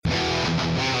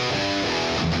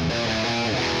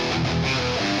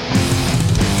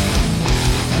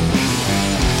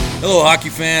Hello, hockey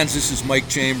fans. This is Mike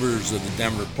Chambers of the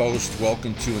Denver Post.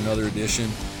 Welcome to another edition,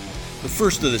 the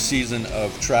first of the season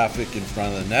of Traffic in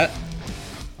Front of the Net.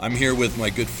 I'm here with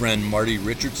my good friend Marty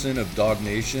Richardson of Dog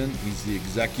Nation. He's the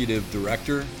executive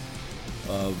director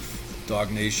of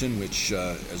Dog Nation, which,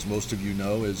 as most of you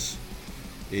know, is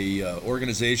a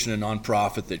organization, a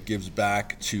nonprofit that gives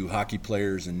back to hockey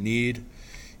players in need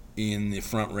in the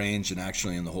Front Range and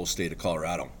actually in the whole state of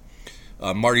Colorado.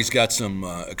 Marty's got some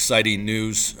exciting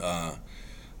news, an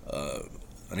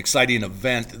exciting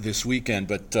event this weekend,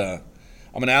 but I'm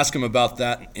going to ask him about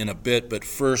that in a bit. But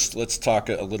first, let's talk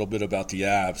a little bit about the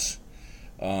Avs.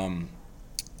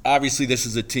 Obviously, this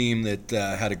is a team that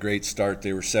had a great start.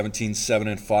 They were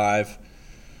 17-7-5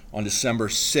 on December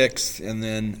 6th, and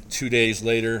then 2 nights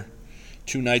later,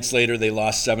 they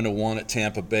lost 7-1 at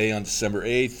Tampa Bay on December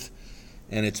 8th,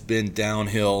 and it's been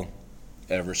downhill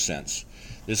ever since.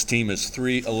 This team is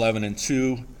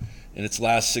 3-11-2 in its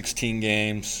last 16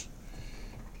 games,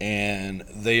 and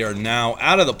they are now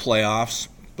out of the playoffs.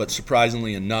 But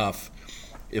surprisingly enough,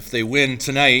 if they win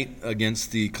tonight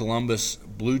against the Columbus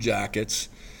Blue Jackets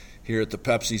here at the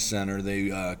Pepsi Center,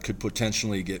 they could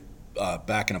potentially get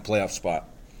back in a playoff spot.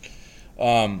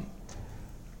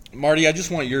 Marty, I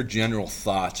just want your general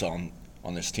thoughts on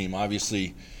this team.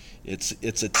 Obviously, it's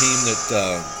a team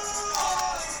that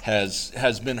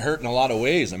has been hurt in a lot of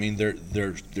ways. I mean,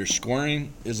 their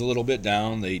scoring is a little bit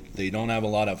down. They don't have a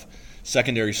lot of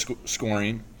secondary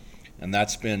scoring, and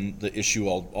that's been the issue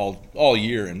all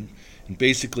year. And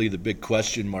basically, the big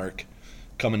question mark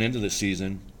coming into the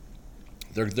season,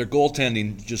 their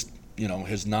goaltending just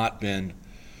has not been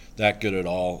that good at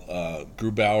all.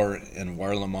 Grubauer and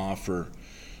Varlamov are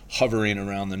hovering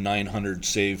around the 900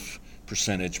 save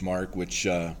percentage mark, which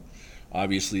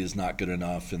obviously is not good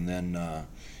enough. And then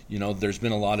there's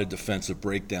been a lot of defensive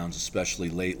breakdowns, especially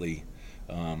lately.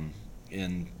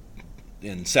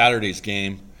 In Saturday's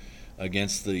game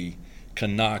against the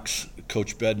Canucks,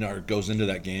 Coach Bednar goes into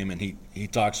that game and he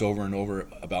talks over and over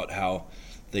about how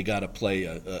they got to play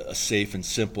a safe and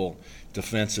simple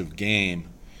defensive game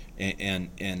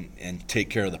and take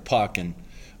care of the puck. And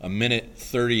a minute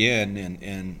 30 in,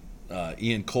 and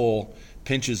Ian Cole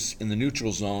pinches in the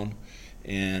neutral zone,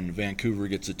 and Vancouver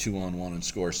gets a 2-on-1 and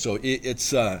scores. So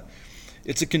it's a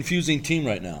confusing team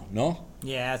right now, no?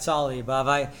 Yeah, it's all of the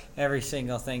above. Every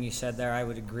single thing you said there I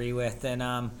would agree with. And,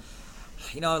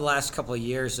 the last couple of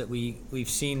years that we've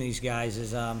seen these guys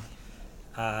is,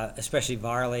 especially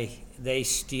Varley, they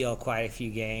steal quite a few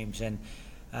games,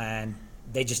 and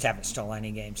they just haven't stolen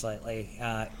any games lately.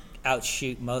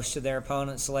 Outshoot most of their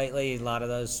opponents lately. A lot of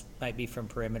those might be from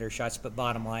perimeter shots, but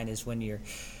bottom line is when you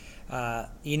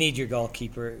need your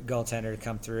goaltender to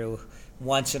come through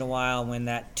once in a while, win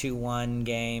that 2-1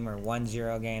 game or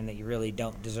 1-0 game that you really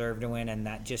don't deserve to win, and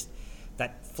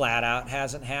that flat out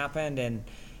hasn't happened. And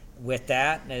with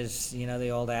that, as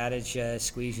the old adage,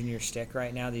 squeezing your stick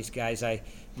right now. These guys, I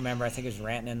remember, I think it was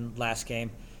Rantanen last game,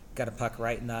 got a puck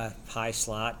right in the high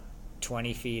slot,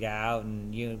 20 feet out,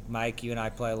 and Mike, you and I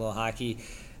play a little hockey.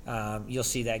 You'll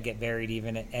see that get buried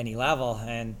even at any level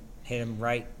and hit him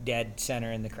right dead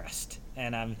center in the crest.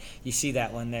 And you see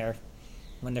that when they're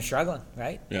struggling,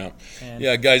 right?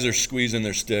 Yeah, guys are squeezing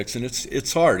their sticks, and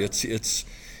it's hard.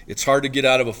 It's hard to get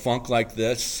out of a funk like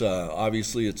this.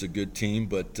 Obviously, it's a good team,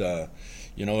 but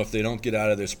if they don't get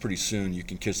out of this pretty soon, you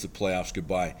can kiss the playoffs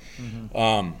goodbye.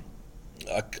 Mm-hmm.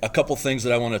 A couple things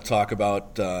that I want to talk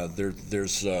about.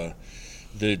 There's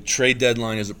the trade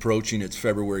deadline is approaching. It's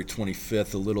February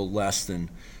 25th, a little less than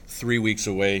 3 weeks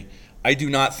away. I do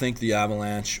not think the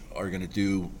Avalanche are going to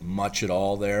do much at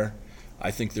all there.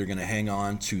 I think they're going to hang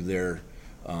on to their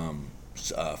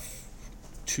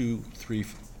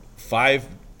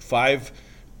five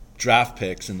draft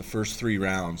picks in the first 3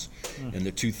 rounds in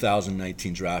the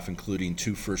 2019 draft, including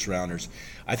 2 first-rounders.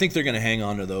 I think they're going to hang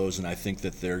on to those, and I think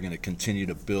that they're going to continue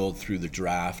to build through the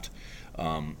draft.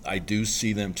 I do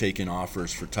see them taking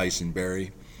offers for Tyson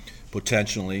Barrie,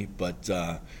 potentially, but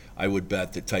I would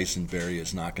bet that Tyson Barrie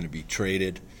is not going to be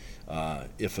traded,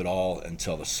 if at all,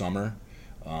 until the summer.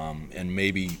 And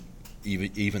maybe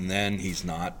even then he's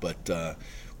not. But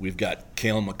we've got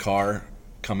Cale Makar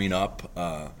coming up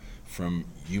from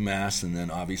UMass, and then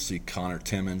obviously Connor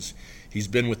Timmins. He's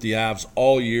been with the Avs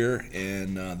all year,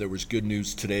 and there was good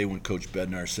news today when Coach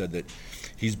Bednar said that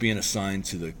he's being assigned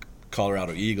to the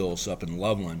Colorado Eagles up in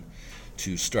Loveland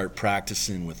to start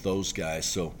practicing with those guys.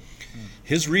 So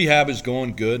his rehab is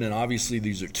going good, and obviously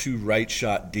these are 2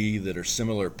 right-shot D that are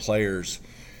similar players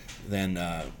than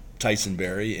Tyson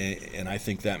Barrie, and I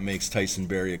think that makes Tyson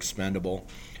Barrie expendable,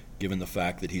 given the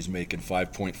fact that he's making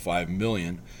 $5.5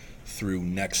 million through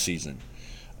next season.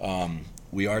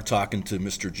 we are talking to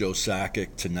Mr. Joe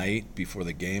Sakic tonight before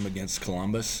the game against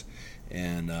Columbus,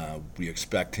 and we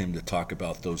expect him to talk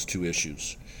about those two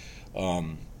issues.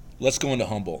 Let's go into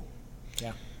Humboldt.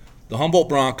 Yeah. The Humboldt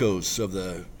Broncos of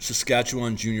the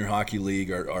Saskatchewan Junior Hockey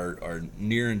League are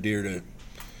near and dear to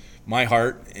my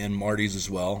heart and Marty's as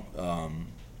well.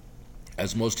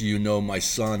 As most of you know, my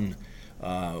son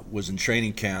was in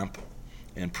training camp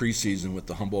and preseason with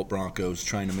the Humboldt Broncos,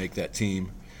 trying to make that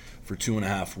team for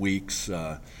 2.5 weeks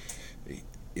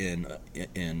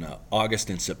in August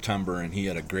and September, and he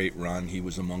had a great run. He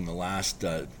was among the last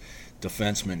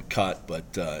defensemen cut,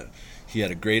 but he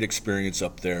had a great experience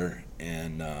up there,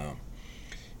 and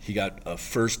he got a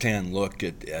first-hand look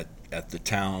at the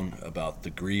town, about the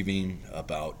grieving,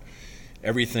 about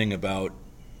everything about,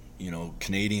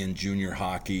 Canadian junior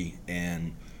hockey,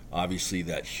 and obviously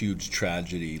that huge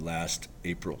tragedy last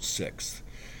April 6th.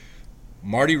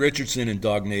 Marty Richardson and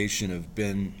Dog Nation have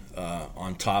been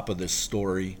on top of this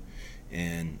story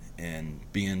and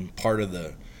being part of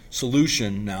the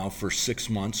solution now for 6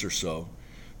 months or so.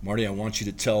 Marty, I want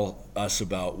you to tell us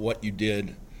about what you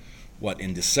did,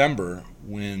 in December,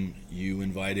 when you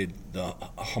invited the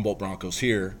Humboldt Broncos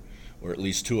here, or at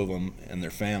least 2 of them and their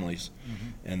families,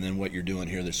 and then what you're doing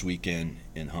here this weekend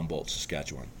in Humboldt,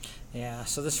 Saskatchewan. Yeah,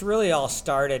 so this really all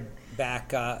started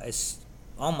back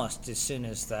almost as soon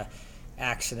as the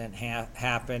accident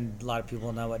happened. A lot of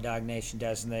people know what Dog Nation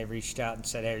does, and they reached out and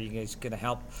said, hey, are you guys going to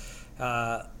help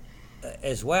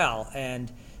as well?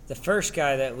 And the first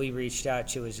guy that we reached out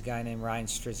to was a guy named Ryan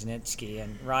Strzelnicki,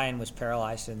 and Ryan was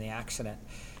paralyzed in the accident.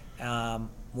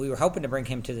 We were hoping to bring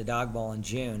him to the Dog Bowl in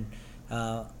June.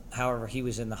 However, he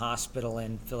was in the hospital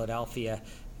in Philadelphia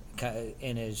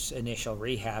in his initial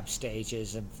rehab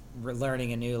stages of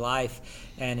learning a new life,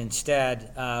 and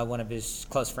instead one of his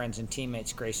close friends and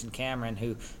teammates, Grayson Cameron,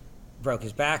 who broke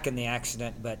his back in the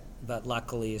accident but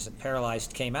luckily isn't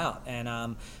paralyzed, came out,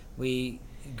 and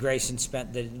Grayson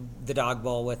spent the Dog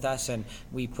Bowl with us, and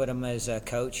we put him as a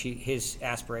coach. His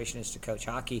aspiration is to coach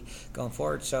hockey going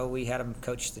forward, so we had him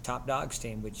coach the Top Dogs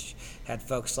team, which had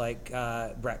folks like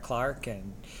Brett Clark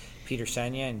and Peter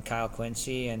Senya and Kyle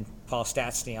Quincy and Paul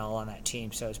Stastny all on that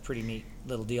team, so it was a pretty neat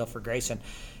little deal for Grayson.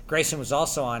 Grayson was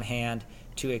also on hand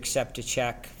to accept a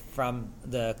check from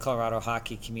the Colorado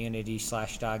hockey community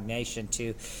 / Dog Nation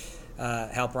to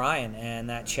help Ryan, and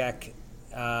that check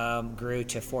grew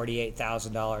to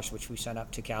 $48,000, which we sent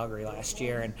up to Calgary last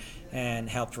year and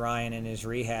helped Ryan in his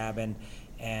rehab.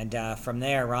 And from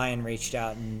there, Ryan reached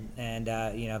out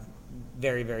and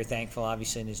very, very thankful,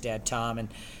 obviously, and his dad, Tom.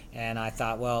 And I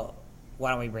thought, well, why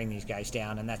don't we bring these guys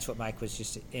down? And that's what Mike was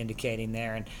just indicating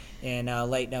there. And in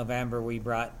late November, we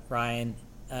brought Ryan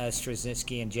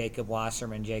Strzelnicki and Jacob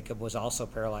Wasserman. Jacob was also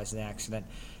paralyzed in the accident.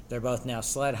 They're both now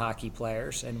sled hockey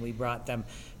players, and we brought them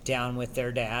down with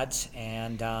their dads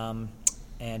and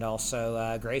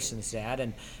also Grayson's dad,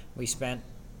 and we spent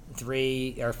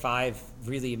 3 or 5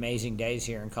 really amazing days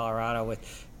here in Colorado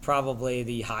with probably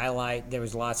the highlight. There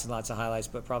was lots and lots of highlights,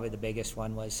 but probably the biggest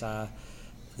one was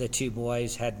the 2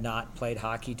 boys had not played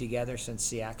hockey together since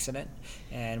the accident,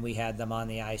 and we had them on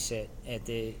the ice at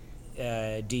the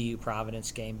DU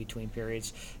Providence game between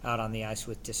periods out on the ice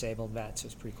with disabled vets. It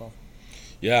was pretty cool.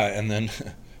 Yeah, and then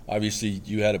obviously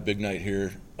you had a big night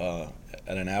here at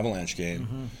an Avalanche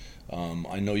game.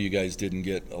 I know you guys didn't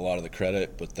get a lot of the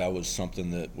credit, but that was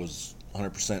something that was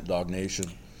 100% Dog Nation.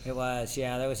 It was,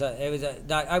 yeah.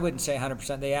 I wouldn't say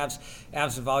 100%. The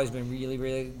Avs have always been really,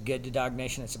 really good to Dog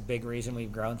Nation. It's a big reason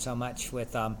we've grown so much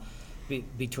with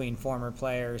between former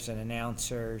players and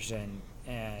announcers and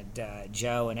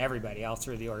Joe and everybody all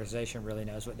through the organization really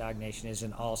knows what Dog Nation is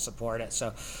and all support it.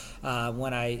 So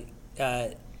when I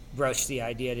broached the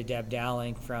idea to Deb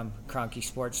Dowling from Kroenke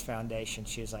Sports Foundation,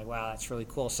 she was like, wow, that's really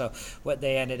cool. So what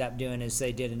they ended up doing is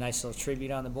they did a nice little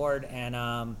tribute on the board,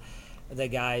 and the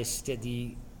guys did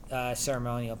the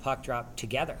ceremonial puck drop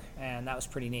together, and that was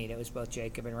pretty neat. It was both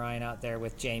Jacob and Ryan out there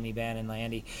with Jamie, Ben, and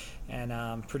Landy, and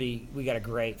we got a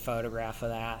great photograph of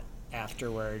that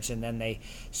afterwards. And then they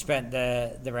spent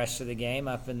the rest of the game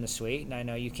up in the suite, and I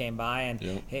know you came by,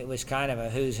 and it was kind of a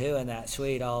who's who in that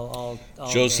suite all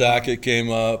Joe Sakic came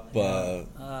up,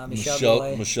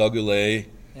 Michel Goulet.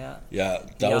 Yeah,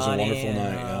 that was a wonderful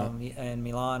night. And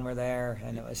Milan were there,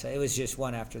 and it was just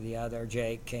one after the other.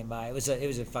 Jake came by. It was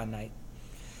a fun night.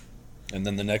 And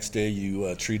then the next day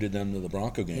you treated them to the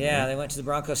Bronco game. Yeah, right? They went to the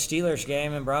Broncos-Steelers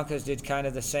game, and Broncos did kind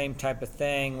of the same type of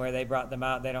thing where they brought them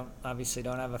out. They don't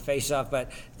have a face-off,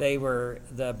 but they were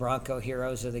the Bronco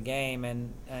heroes of the game,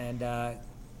 and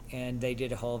they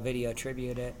did a whole video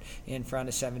tribute in front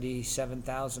of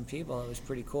 77,000 people. It was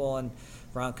pretty cool, and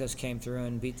Broncos came through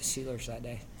and beat the Steelers that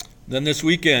day. Then this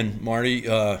weekend, Marty,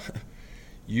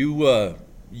 you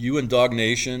and Dog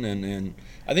Nation and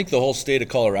I think the whole state of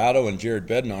Colorado and Jared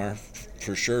Bednar,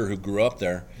 for sure, who grew up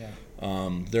there. Yeah.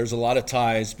 There's a lot of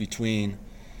ties between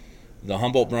the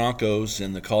Humboldt Broncos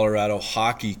and the Colorado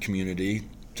hockey community.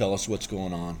 Tell us what's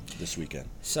going on this weekend.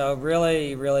 So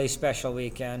really, really special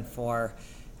weekend for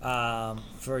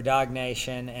Dog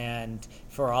Nation and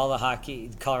for all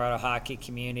the Colorado hockey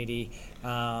community.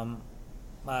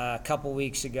 A couple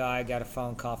weeks ago, I got a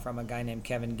phone call from a guy named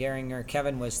Kevin Geringer.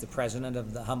 Kevin was the president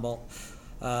of the Humboldt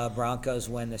Broncos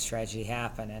when this tragedy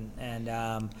happened,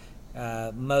 and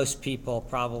most people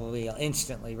probably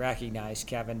instantly recognized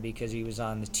Kevin because he was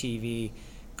on the TV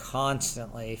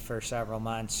constantly for several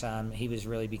months. He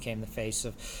really became the face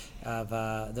of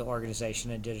the organization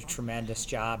and did a tremendous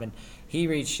job. And he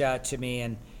reached out to me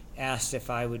and asked if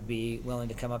I would be willing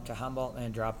to come up to Humboldt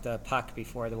and drop the puck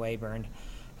before the Weyburn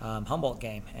Humboldt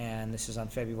game, and this is on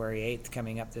February 8th,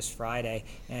 coming up this Friday.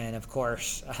 And of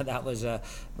course, that was a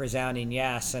resounding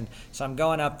yes. And so I'm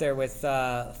going up there with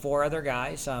 4 other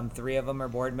guys. 3 of them are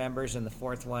board members, and the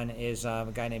 4th one is a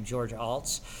guy named George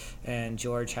Altz. And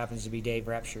George happens to be Dave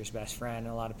Repsher's best friend.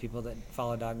 And a lot of people that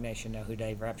follow Dog Nation know who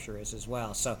Dave Repsher is as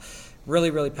well. So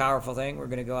really, really powerful thing. We're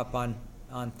going to go up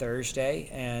on Thursday,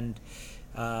 and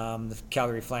the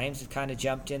Calgary Flames have kind of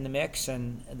jumped in the mix,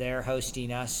 and they're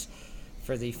hosting us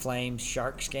for the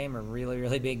Flames-Sharks game, a really,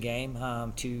 really big game,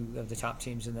 2 of the top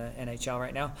teams in the NHL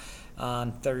right now,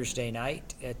 on Thursday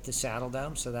night at the Saddle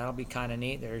Dome, so that'll be kind of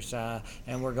neat.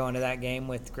 And we're going to that game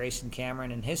with Grayson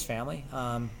Cameron and his family.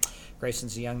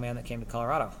 Grayson's a young man that came to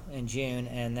Colorado in June,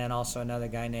 and then also another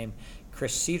guy named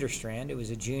Chris Cedarstrand, who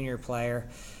was a junior player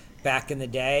back in the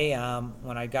day.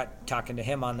 When I got talking to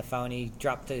him on the phone, he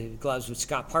dropped the gloves with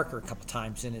Scott Parker a couple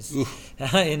times in his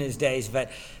in his days. But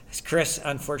Chris,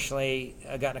 unfortunately,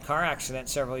 got in a car accident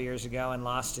several years ago and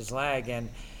lost his leg, and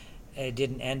it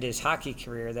didn't end his hockey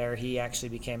career there. He actually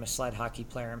became a sled hockey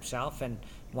player himself and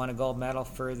won a gold medal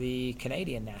for the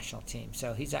Canadian national team.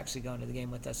 So he's actually going to the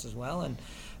game with us as well. And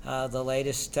the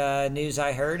latest news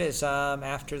I heard is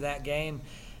after that game,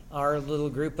 our little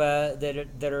group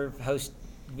that are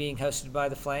being hosted by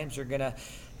the Flames are going to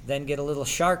then get a little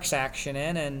Sharks action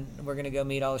in, and we're going to go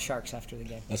meet all the Sharks after the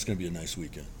game. That's going to be a nice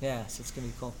weekend. Yeah, so it's going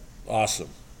to be cool. Awesome.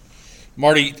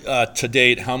 Marty, to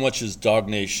date, how much has Dog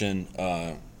Nation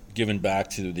given back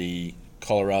to the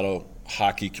Colorado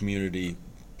hockey community,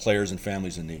 players and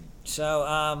families in need?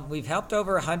 So we've helped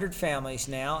over 100 families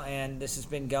now, and this has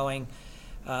been going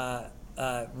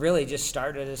really just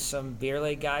started as some beer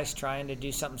league guys trying to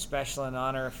do something special in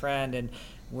honor of a friend, and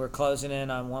we're closing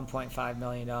in on $1.5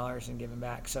 million and giving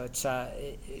back. So it's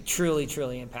truly,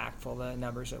 truly impactful, the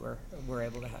numbers that we're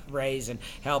able to raise and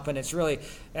help. And it's really,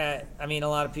 a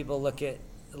lot of people look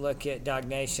at Dog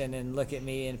Nation and look at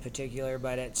me in particular,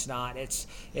 but it's not. It's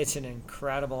an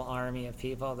incredible army of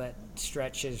people that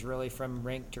stretches really from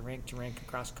rink to rink to rink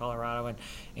across Colorado and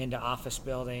into office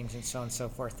buildings and so on and so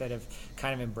forth that have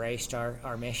kind of embraced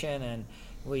our mission. And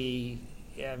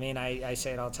I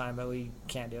say it all the time, but we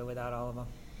can't do it without all of them.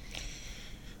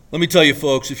 Let me tell you,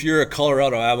 folks, if you're a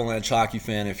Colorado Avalanche hockey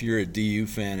fan, if you're a DU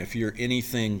fan, if you're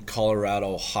anything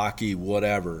Colorado hockey,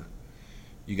 whatever,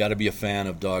 you got to be a fan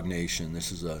of Dog Nation.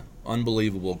 This is an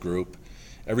unbelievable group.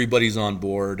 Everybody's on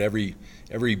board. Every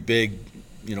big,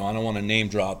 I don't want to name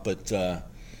drop, but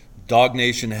Dog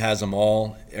Nation has them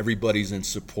all. Everybody's in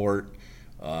support.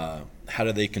 How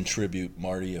do they contribute,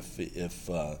 Marty, if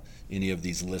any of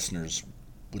these listeners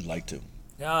would like to?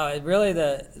 Really,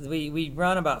 we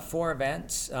run about 4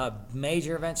 events,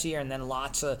 major events a year, and then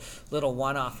lots of little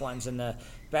one-off ones. And the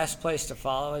best place to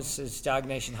follow us is Dog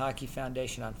Nation Hockey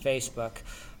Foundation on Facebook.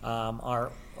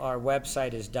 Our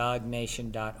website is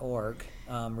dognation.org.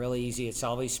 Really easy. It's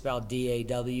always spelled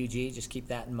DAWG. Just keep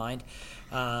that in mind.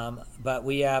 But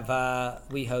we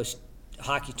host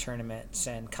hockey tournaments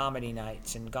and comedy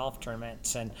nights and golf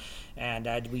tournaments, and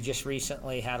we just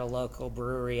recently had a local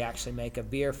brewery actually make a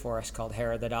beer for us called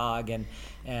Hair of the Dog, and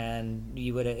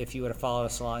if you would have followed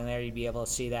us along there, you'd be able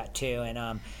to see that too.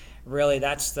 And really,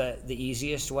 that's the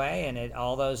easiest way. And at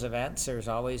all those events, there's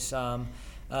always a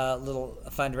little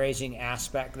fundraising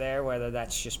aspect there, whether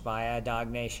that's just buy a Dog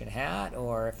Nation hat,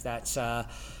 or if that's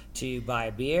to buy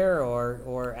a beer,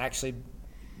 or actually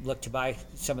look to buy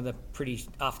some of the pretty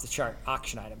off-the-chart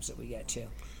auction items that we get too.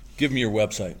 Give me your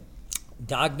website.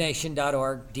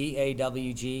 Dognation.org,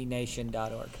 DAWG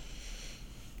nation.org.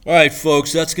 All right,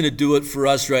 folks, that's going to do it for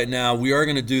us right now. We are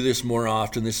going to do this more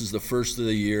often. This is the first of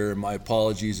the year. My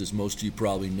apologies, as most of you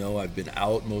probably know, I've been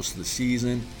out most of the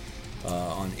season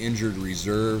on injured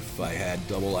reserve. I had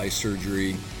double eye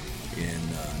surgery in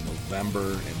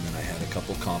November, and then I had a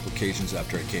couple complications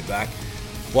after I came back.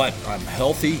 But I'm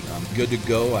healthy. I'm good to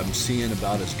go. I'm seeing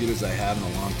about as good as I have in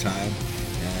a long time,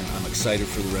 and I'm excited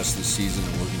for the rest of the season,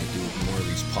 and we're going to do more of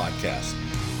these podcasts.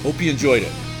 Hope you enjoyed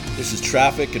it. This is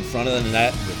Traffic in Front of the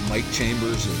Net with Mike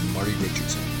Chambers and Marty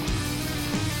Richardson.